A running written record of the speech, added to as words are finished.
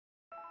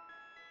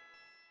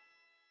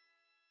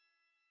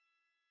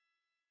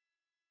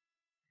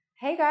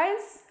Hey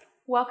guys,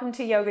 welcome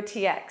to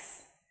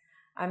YOGATX.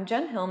 I'm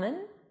Jen Hilman,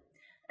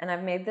 and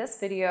I've made this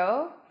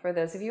video for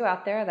those of you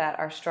out there that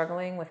are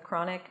struggling with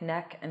chronic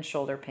neck and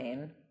shoulder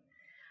pain.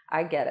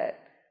 I get it.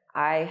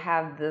 I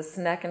have this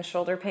neck and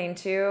shoulder pain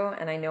too,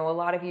 and I know a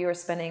lot of you are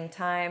spending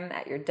time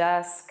at your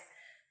desk,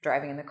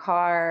 driving in the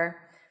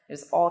car.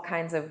 There's all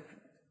kinds of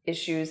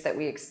issues that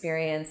we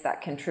experience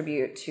that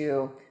contribute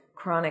to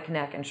chronic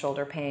neck and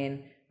shoulder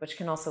pain, which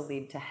can also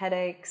lead to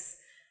headaches,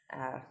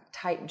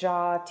 tight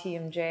jaw,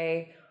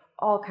 TMJ,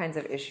 all kinds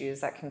of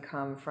issues that can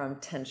come from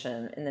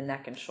tension in the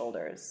neck and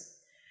shoulders.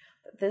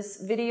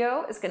 This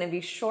video is going to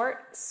be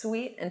short,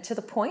 sweet, and to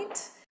the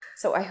point,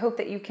 so I hope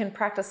that you can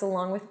practice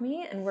along with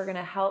me, and we're going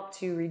to help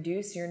to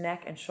reduce your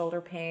neck and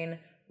shoulder pain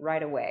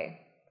right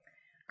away.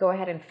 Go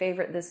ahead and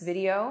favorite this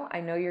video.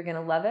 I know you're going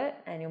to love it,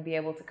 and you'll be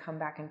able to come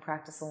back and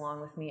practice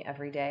along with me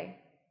every day.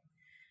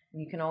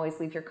 You can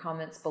always leave your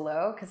comments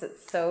below because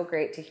it's so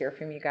great to hear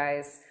from you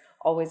guys.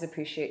 Always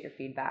appreciate your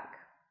feedback.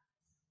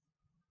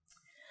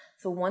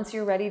 So once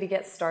you're ready to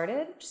get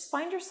started, just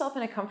find yourself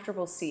in a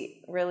comfortable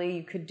seat. Really,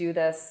 you could do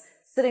this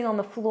sitting on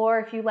the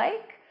floor if you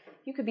like.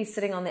 You could be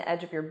sitting on the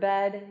edge of your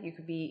bed. You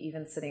could be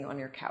even sitting on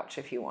your couch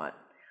if you want.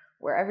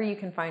 Wherever you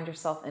can find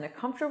yourself in a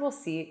comfortable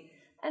seat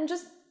and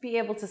just be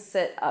able to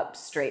sit up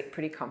straight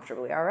pretty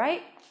comfortably, all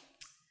right?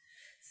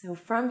 So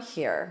from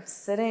here,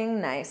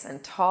 sitting nice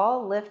and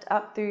tall, lift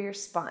up through your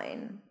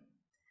spine.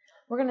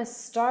 We're going to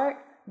start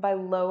by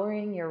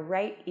lowering your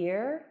right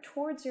ear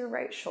towards your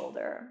right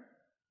shoulder.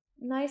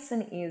 Nice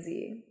and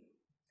easy.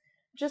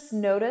 Just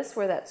notice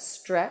where that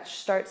stretch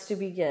starts to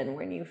begin,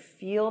 when you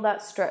feel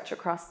that stretch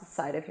across the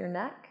side of your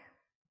neck.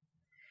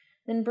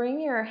 Then bring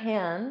your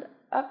hand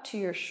up to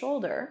your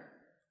shoulder.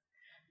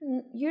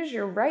 And use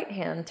your right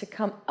hand to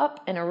come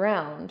up and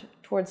around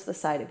towards the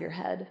side of your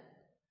head.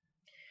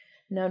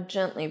 Now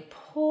gently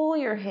pull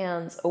your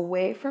hands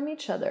away from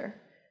each other,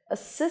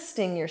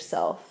 assisting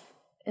yourself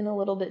in a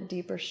little bit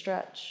deeper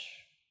stretch.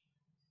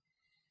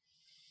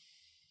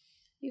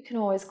 You can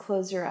always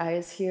close your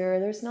eyes here.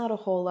 There's not a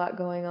whole lot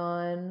going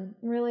on.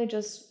 Really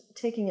just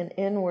taking an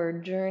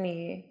inward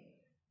journey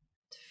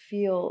to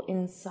feel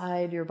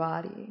inside your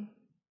body.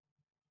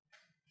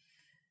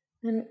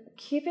 And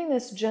keeping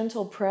this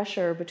gentle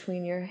pressure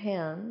between your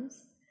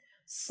hands,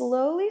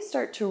 slowly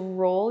start to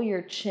roll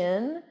your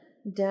chin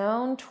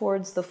down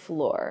towards the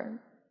floor.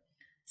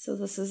 So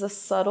this is a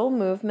subtle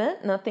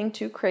movement, nothing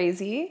too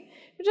crazy.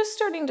 You're just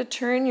starting to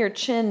turn your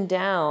chin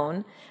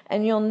down,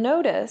 and you'll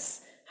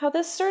notice how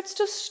this starts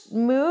to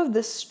move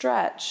the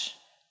stretch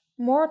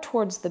more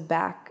towards the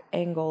back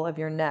angle of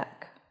your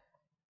neck.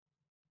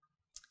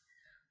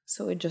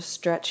 So we just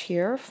stretch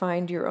here,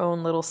 find your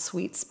own little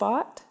sweet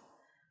spot,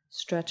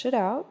 stretch it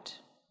out,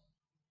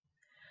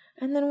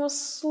 and then we'll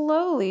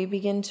slowly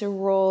begin to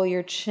roll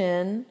your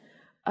chin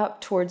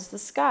up towards the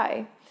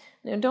sky.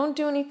 Now don't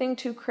do anything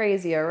too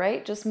crazy, all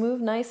right? Just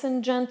move nice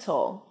and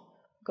gentle.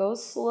 Go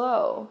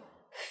slow.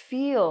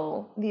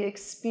 Feel the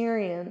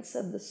experience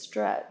of the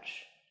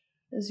stretch.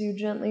 As you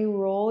gently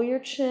roll your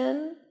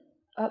chin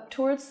up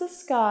towards the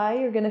sky,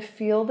 you're going to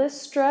feel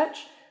this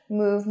stretch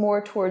move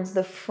more towards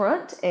the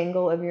front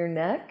angle of your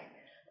neck.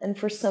 And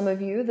for some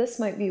of you, this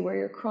might be where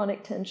your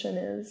chronic tension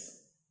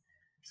is.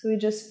 So we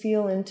just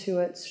feel into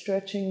it,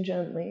 stretching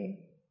gently.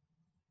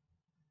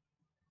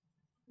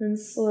 And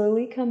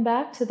slowly come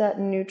back to that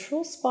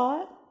neutral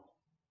spot.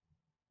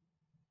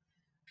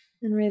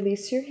 And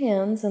release your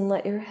hands and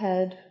let your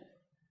head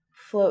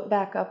float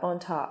back up on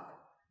top.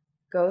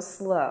 Go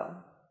slow.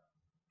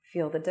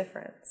 Feel the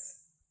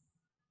difference.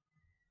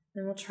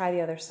 Then we'll try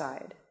the other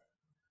side.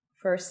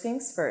 First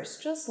things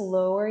first, just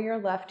lower your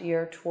left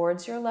ear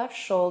towards your left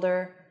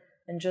shoulder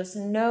and just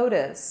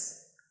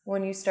notice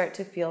when you start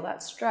to feel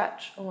that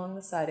stretch along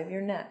the side of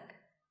your neck.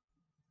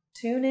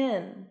 Tune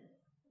in.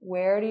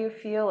 Where do you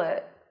feel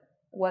it?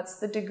 What's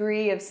the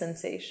degree of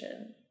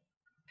sensation?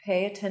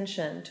 Pay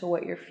attention to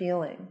what you're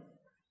feeling.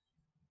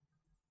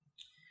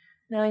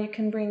 Now you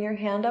can bring your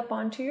hand up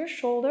onto your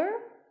shoulder,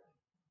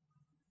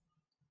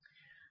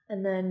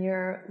 and then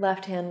your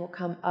left hand will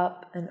come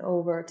up and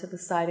over to the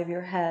side of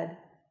your head.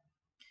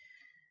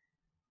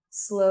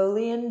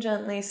 Slowly and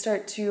gently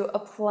start to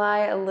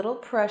apply a little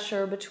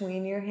pressure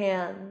between your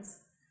hands,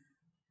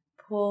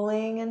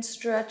 pulling and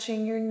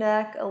stretching your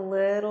neck a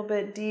little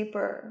bit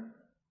deeper.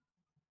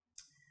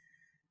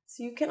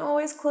 So you can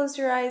always close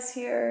your eyes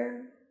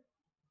here,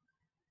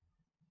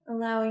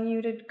 allowing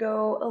you to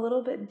go a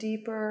little bit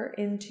deeper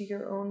into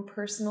your own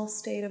personal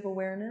state of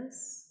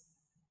awareness.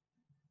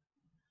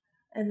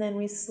 And then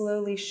we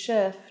slowly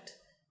shift,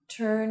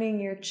 turning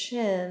your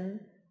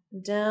chin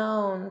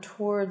down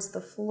towards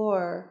the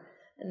floor,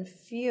 and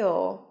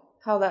feel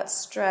how that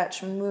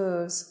stretch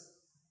moves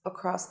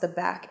across the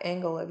back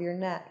angle of your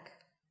neck.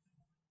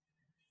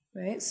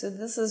 Right? So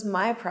this is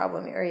my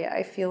problem area.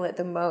 I feel it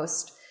the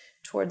most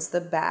towards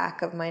the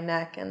back of my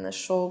neck and the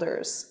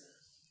shoulders.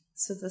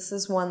 So this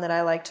is one that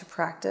I like to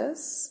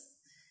practice.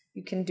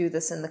 You can do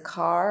this in the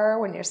car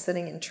when you're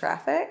sitting in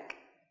traffic.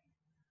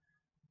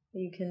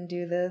 You can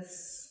do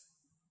this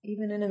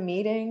even in a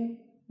meeting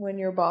when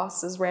your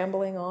boss is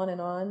rambling on and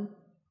on.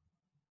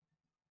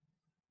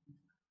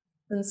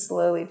 And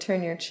slowly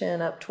turn your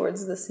chin up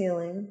towards the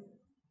ceiling.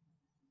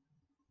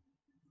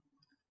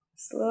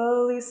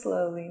 Slowly,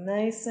 slowly,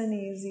 nice and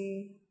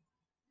easy,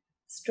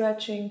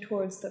 stretching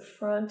towards the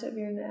front of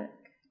your neck.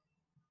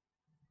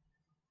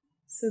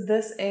 So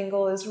this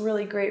angle is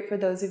really great for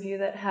those of you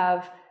that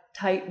have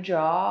tight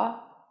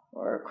jaw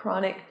or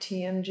chronic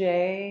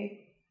TMJ.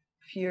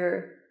 If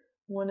you're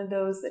one of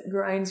those that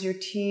grinds your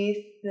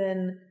teeth,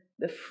 then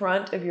the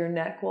front of your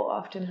neck will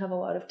often have a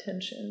lot of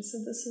tension. So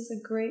this is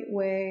a great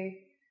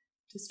way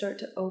to start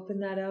to open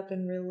that up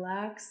and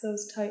relax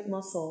those tight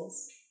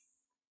muscles.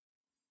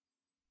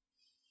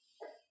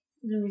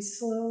 And then we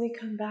slowly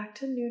come back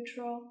to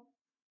neutral.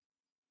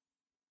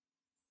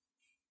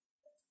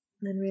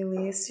 Then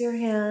release your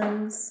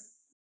hands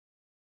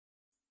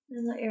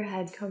and let your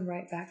head come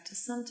right back to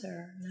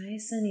center.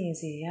 Nice and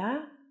easy,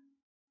 yeah?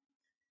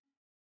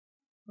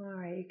 All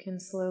right, you can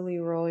slowly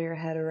roll your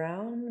head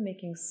around,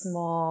 making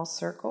small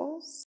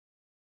circles.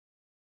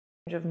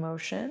 Range of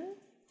motion,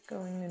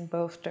 going in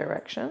both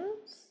directions.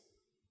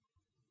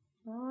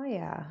 Oh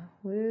yeah,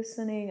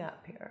 loosening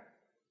up here.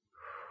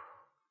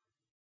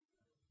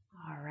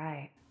 All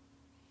right.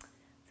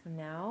 So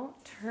now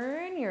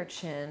turn your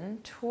chin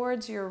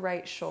towards your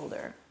right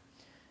shoulder.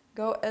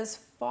 Go as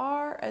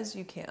far as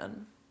you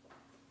can.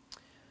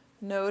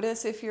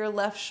 Notice if your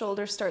left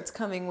shoulder starts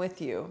coming with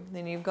you,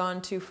 then you've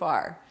gone too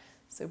far.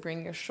 So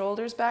bring your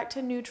shoulders back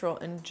to neutral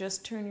and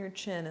just turn your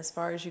chin as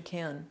far as you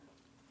can.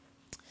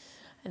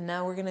 And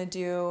now we're going to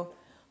do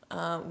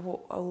a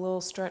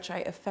little stretch I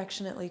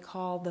affectionately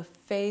call the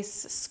face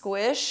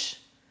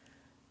squish.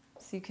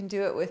 So you can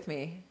do it with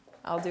me.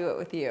 I'll do it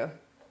with you.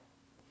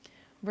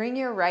 Bring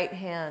your right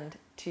hand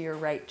to your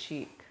right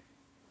cheek.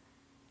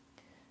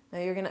 Now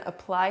you're going to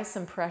apply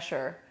some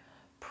pressure,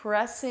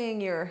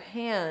 pressing your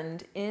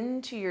hand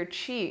into your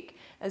cheek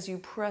as you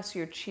press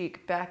your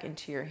cheek back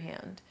into your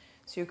hand.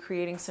 So you're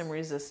creating some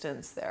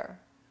resistance there.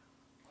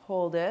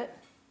 Hold it,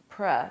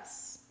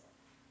 press.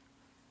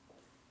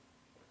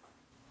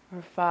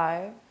 For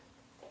 5,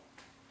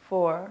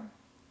 4,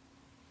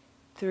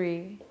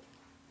 3,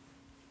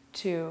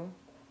 2,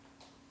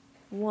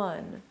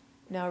 1.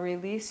 Now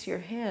release your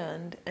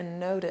hand and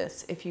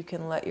notice if you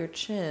can let your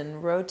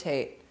chin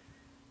rotate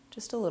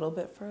just a little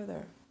bit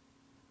further.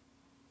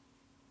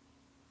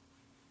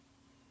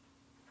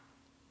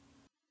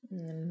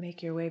 And then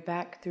make your way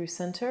back through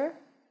center.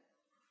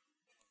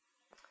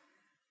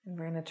 And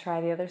we're going to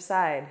try the other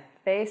side.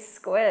 Face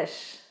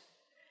squish.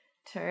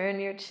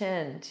 Turn your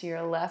chin to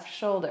your left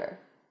shoulder.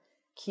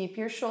 Keep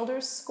your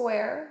shoulders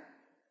square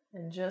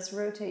and just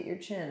rotate your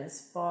chin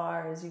as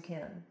far as you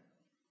can.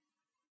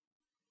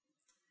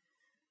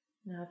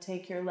 Now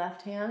take your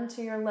left hand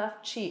to your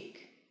left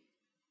cheek.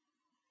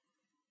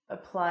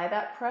 Apply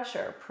that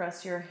pressure.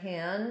 Press your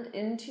hand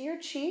into your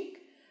cheek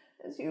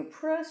as you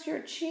press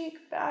your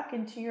cheek back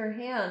into your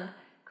hand,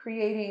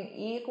 creating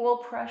equal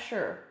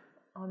pressure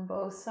on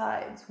both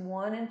sides,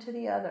 one into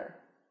the other.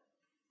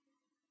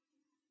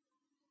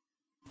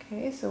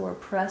 Okay, so we're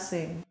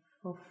pressing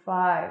for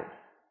 5,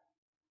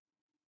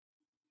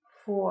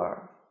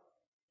 4,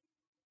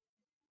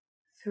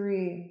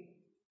 3,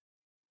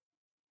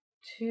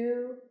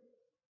 2,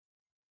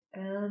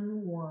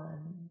 and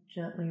 1.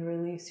 Gently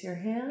release your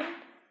hand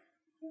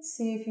and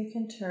see if you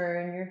can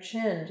turn your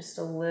chin just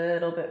a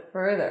little bit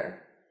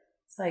further.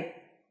 It's like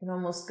it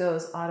almost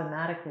goes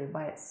automatically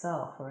by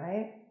itself,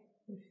 right?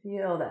 You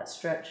feel that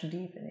stretch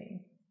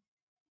deepening.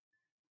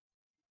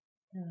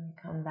 And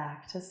come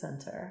back to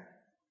center.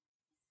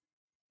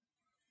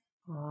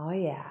 Oh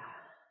yeah,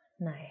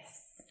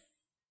 nice.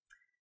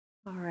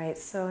 All right,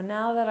 so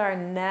now that our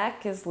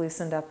neck is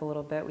loosened up a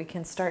little bit, we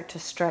can start to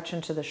stretch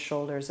into the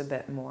shoulders a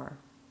bit more.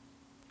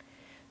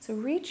 So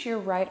reach your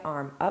right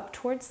arm up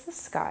towards the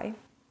sky,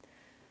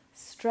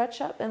 stretch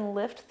up and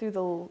lift through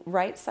the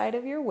right side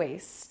of your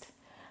waist,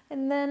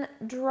 and then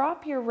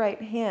drop your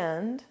right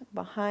hand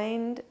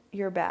behind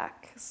your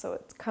back so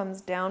it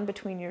comes down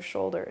between your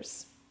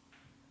shoulders.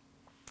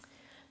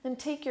 Then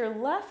take your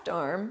left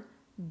arm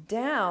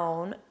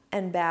down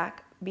and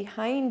back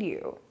behind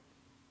you.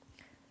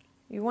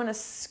 You want to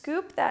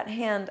scoop that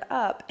hand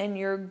up, and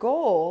your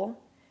goal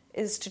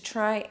is to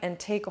try and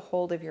take a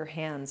hold of your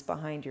hands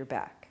behind your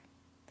back.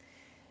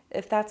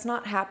 If that's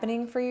not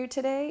happening for you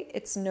today,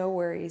 it's no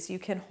worries. You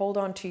can hold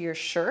on to your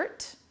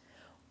shirt,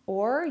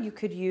 or you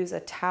could use a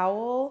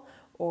towel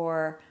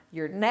or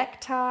your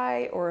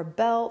necktie or a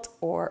belt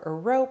or a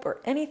rope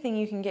or anything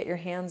you can get your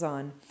hands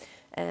on,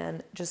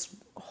 and just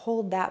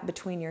hold that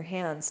between your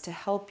hands to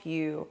help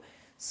you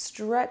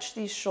stretch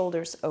these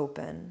shoulders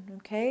open,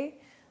 okay?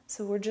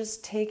 So we're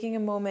just taking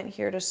a moment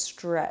here to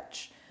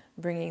stretch,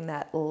 bringing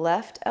that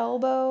left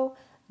elbow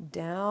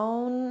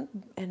down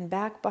and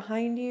back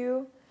behind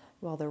you,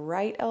 while the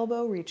right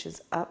elbow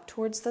reaches up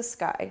towards the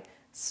sky,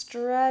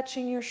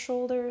 stretching your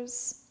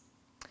shoulders.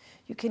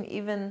 You can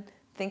even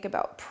think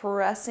about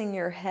pressing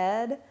your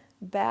head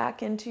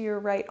back into your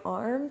right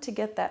arm to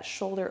get that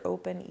shoulder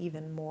open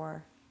even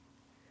more.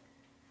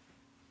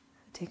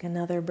 Take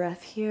another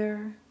breath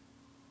here.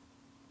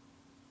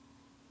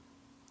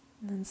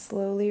 And then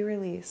slowly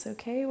release,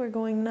 okay? We're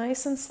going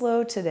nice and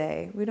slow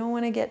today. We don't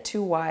want to get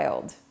too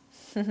wild.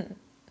 All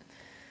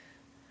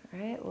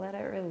right, let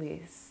it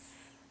release.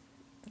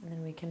 And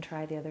then we can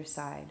try the other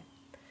side.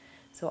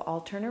 So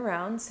I'll turn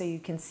around so you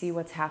can see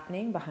what's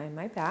happening behind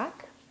my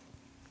back.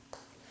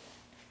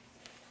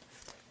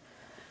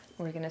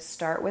 We're going to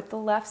start with the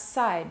left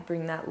side.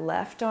 Bring that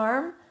left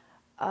arm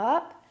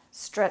up,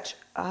 stretch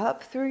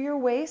up through your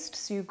waist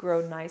so you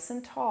grow nice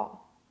and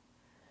tall.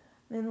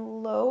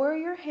 Then lower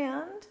your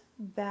hand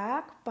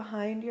back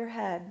behind your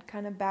head,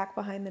 kind of back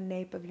behind the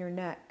nape of your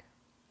neck.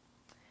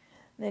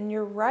 Then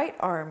your right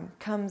arm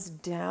comes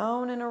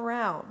down and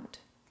around.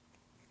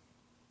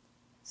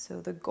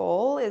 So the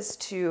goal is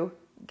to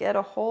get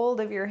a hold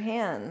of your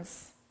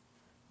hands,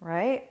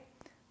 right?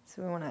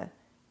 So we want to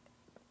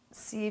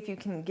see if you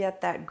can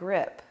get that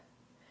grip.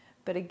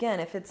 But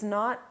again, if it's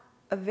not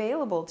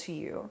available to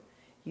you,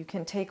 you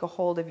can take a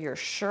hold of your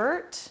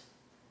shirt,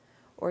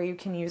 or you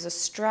can use a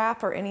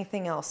strap or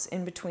anything else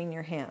in between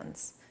your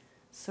hands.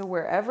 So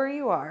wherever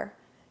you are,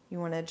 you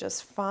want to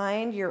just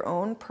find your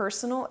own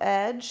personal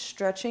edge,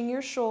 stretching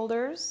your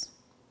shoulders.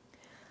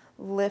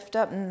 Lift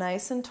up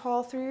nice and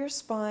tall through your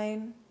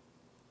spine,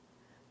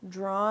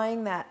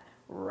 drawing that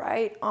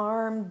right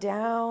arm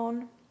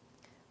down,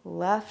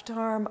 left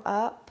arm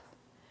up,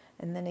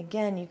 and then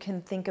again you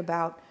can think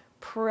about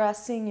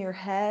pressing your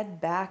head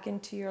back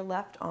into your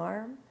left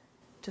arm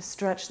to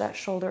stretch that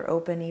shoulder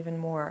open even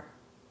more.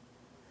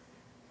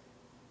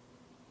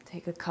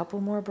 Take a couple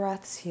more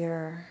breaths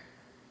here.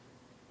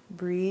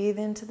 Breathe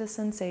into the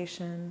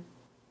sensation.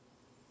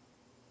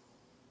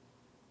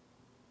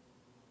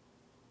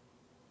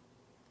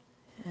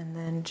 And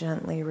then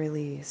gently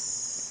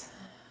release.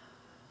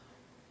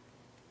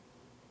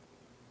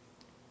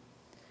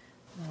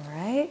 All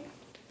right.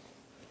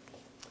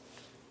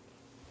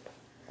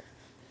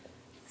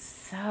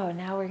 So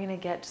now we're going to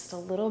get just a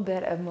little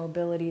bit of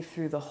mobility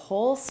through the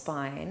whole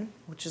spine,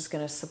 which is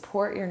going to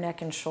support your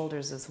neck and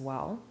shoulders as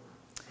well.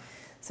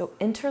 So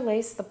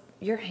interlace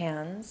your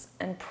hands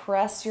and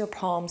press your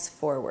palms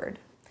forward.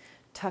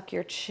 Tuck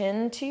your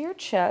chin to your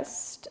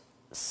chest,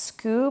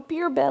 scoop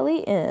your belly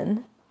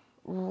in,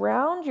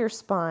 round your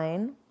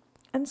spine,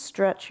 and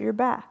stretch your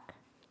back.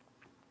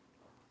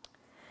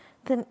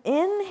 Then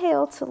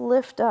inhale to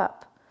lift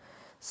up.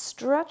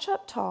 Stretch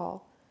up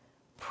tall.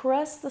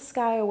 Press the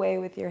sky away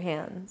with your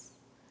hands.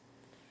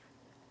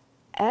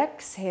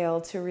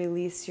 Exhale to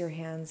release your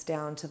hands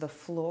down to the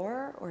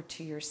floor or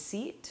to your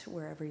seat,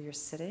 wherever you're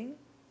sitting.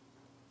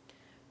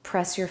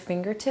 Press your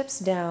fingertips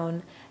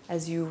down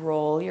as you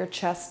roll your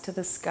chest to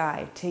the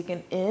sky. Take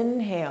an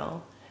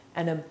inhale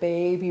and a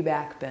baby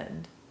back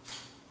bend.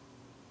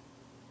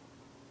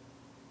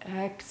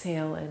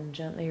 Exhale and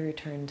gently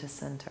return to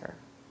center.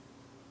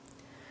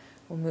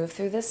 We'll move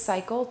through this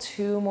cycle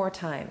 2 more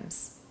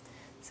times.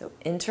 So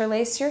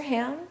interlace your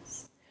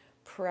hands,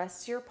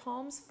 press your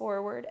palms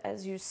forward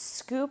as you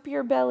scoop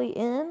your belly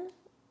in,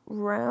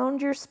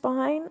 round your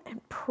spine,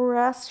 and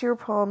press your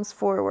palms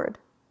forward.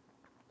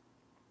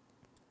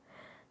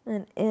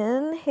 Then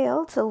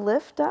inhale to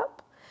lift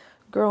up,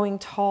 growing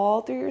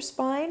tall through your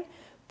spine.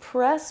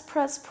 Press,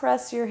 press,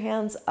 press your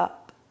hands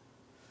up.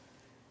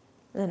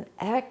 Then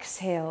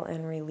exhale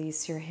and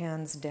release your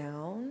hands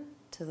down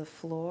to the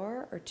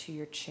floor or to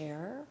your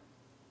chair.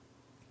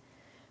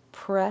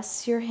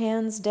 Press your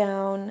hands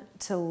down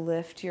to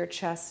lift your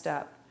chest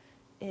up.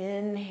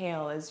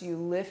 Inhale as you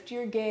lift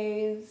your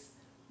gaze,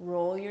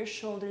 roll your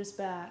shoulders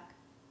back,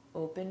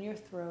 open your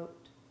throat.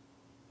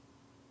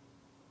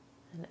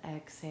 And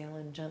exhale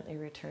and gently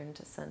return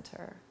to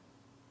center.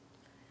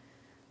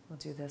 We'll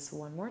do this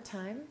one more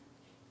time.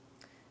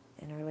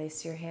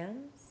 Interlace your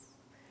hands,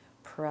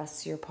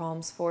 press your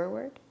palms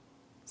forward,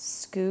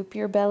 scoop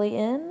your belly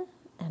in,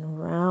 and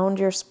round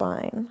your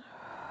spine.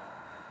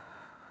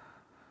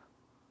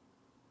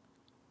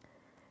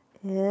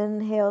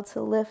 Inhale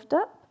to lift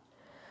up,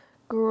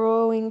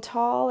 growing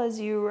tall as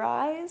you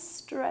rise.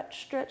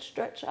 Stretch, stretch,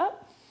 stretch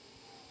up.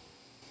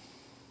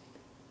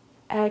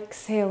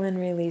 Exhale and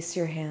release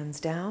your hands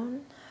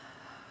down.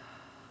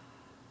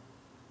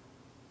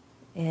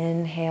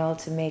 Inhale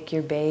to make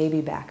your baby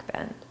back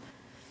bend.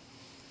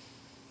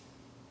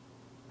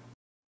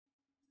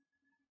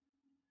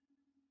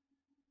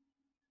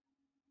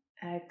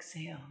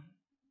 Exhale,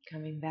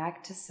 coming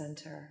back to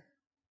center.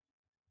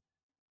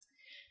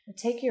 Now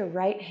take your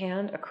right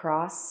hand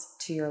across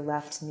to your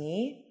left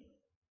knee.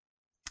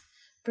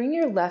 Bring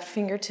your left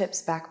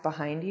fingertips back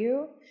behind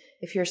you.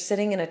 If you're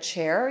sitting in a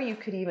chair, you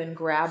could even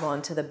grab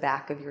onto the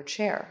back of your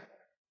chair.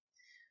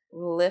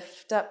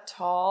 Lift up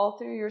tall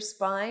through your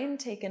spine.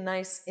 Take a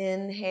nice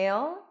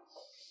inhale.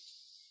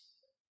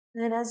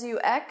 Then as you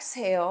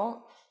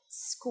exhale,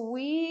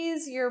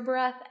 squeeze your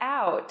breath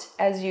out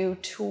as you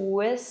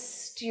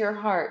twist your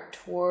heart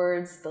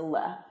towards the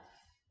left.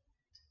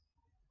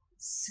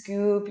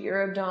 Scoop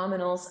your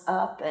abdominals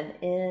up and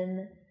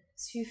in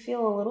so you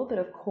feel a little bit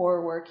of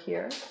core work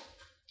here.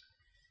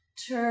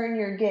 Turn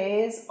your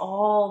gaze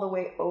all the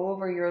way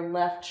over your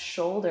left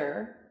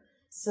shoulder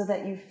so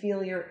that you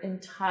feel your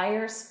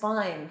entire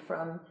spine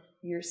from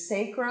your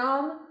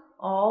sacrum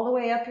all the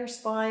way up your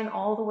spine,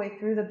 all the way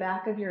through the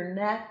back of your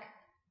neck,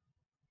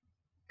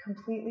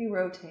 completely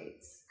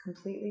rotates,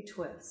 completely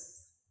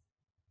twists.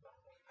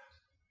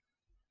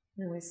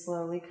 Then we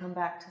slowly come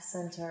back to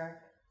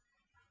center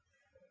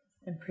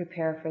and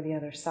prepare for the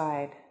other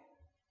side.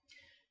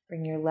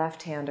 Bring your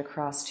left hand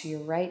across to your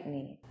right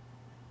knee.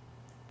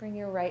 Bring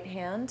your right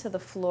hand to the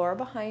floor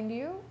behind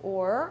you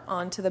or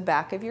onto the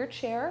back of your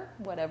chair,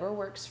 whatever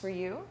works for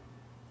you.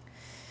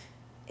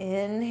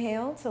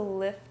 Inhale to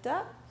lift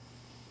up.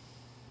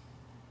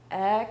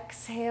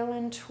 Exhale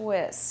and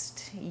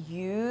twist.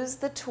 Use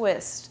the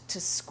twist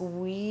to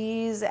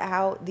squeeze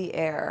out the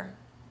air.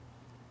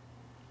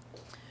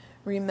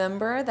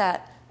 Remember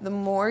that the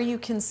more you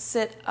can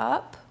sit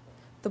up,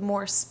 the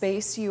more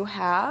space you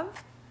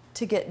have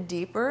to get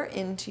deeper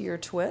into your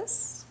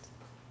twist.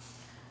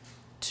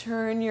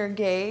 Turn your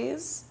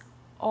gaze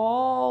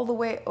all the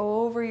way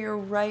over your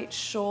right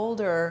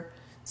shoulder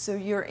so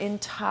your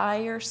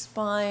entire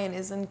spine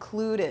is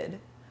included.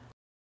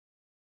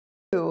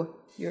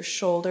 Your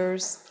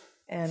shoulders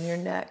and your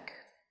neck.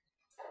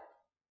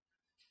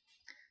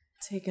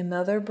 Take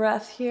another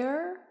breath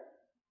here.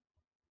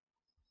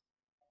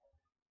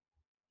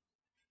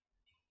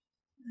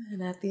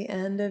 And at the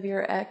end of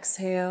your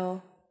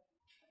exhale,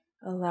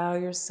 allow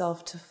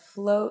yourself to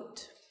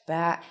float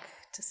back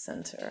to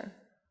center.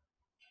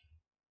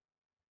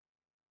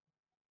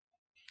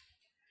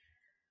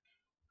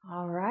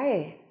 All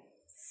right,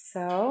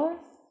 so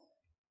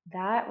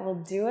that will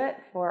do it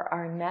for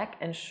our neck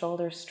and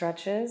shoulder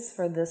stretches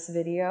for this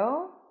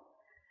video.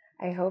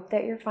 I hope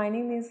that you're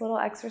finding these little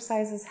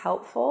exercises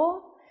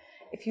helpful.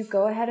 If you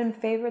go ahead and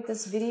favorite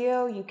this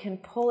video, you can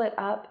pull it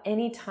up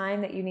anytime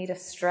that you need a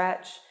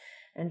stretch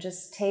and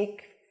just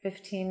take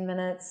 15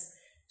 minutes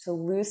to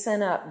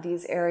loosen up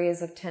these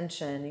areas of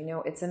tension. You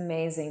know, it's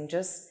amazing.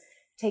 Just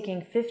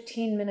taking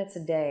 15 minutes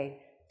a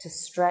day to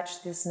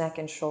stretch this neck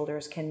and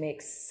shoulders can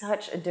make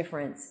such a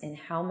difference in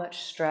how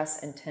much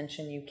stress and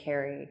tension you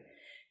carry.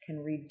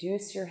 Can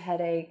reduce your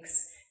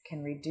headaches,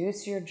 can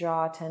reduce your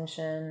jaw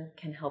tension,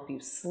 can help you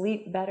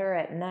sleep better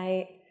at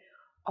night,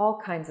 all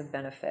kinds of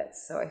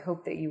benefits. So I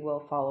hope that you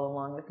will follow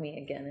along with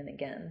me again and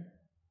again.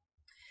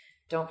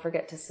 Don't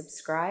forget to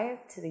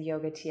subscribe to the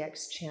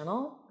YOGATX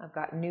channel. I've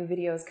got new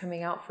videos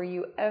coming out for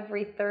you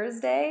every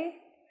Thursday.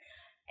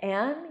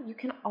 And you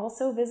can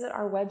also visit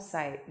our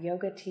website,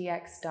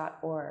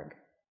 yogatx.org.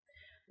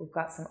 We've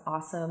got some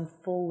awesome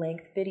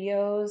full-length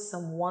videos,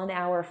 some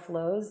 1-hour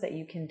flows that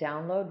you can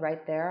download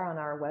right there on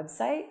our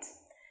website.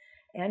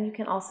 And you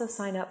can also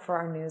sign up for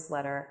our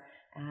newsletter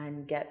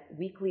and get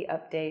weekly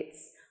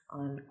updates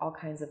on all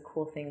kinds of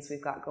cool things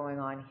we've got going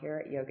on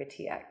here at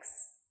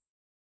YOGATX.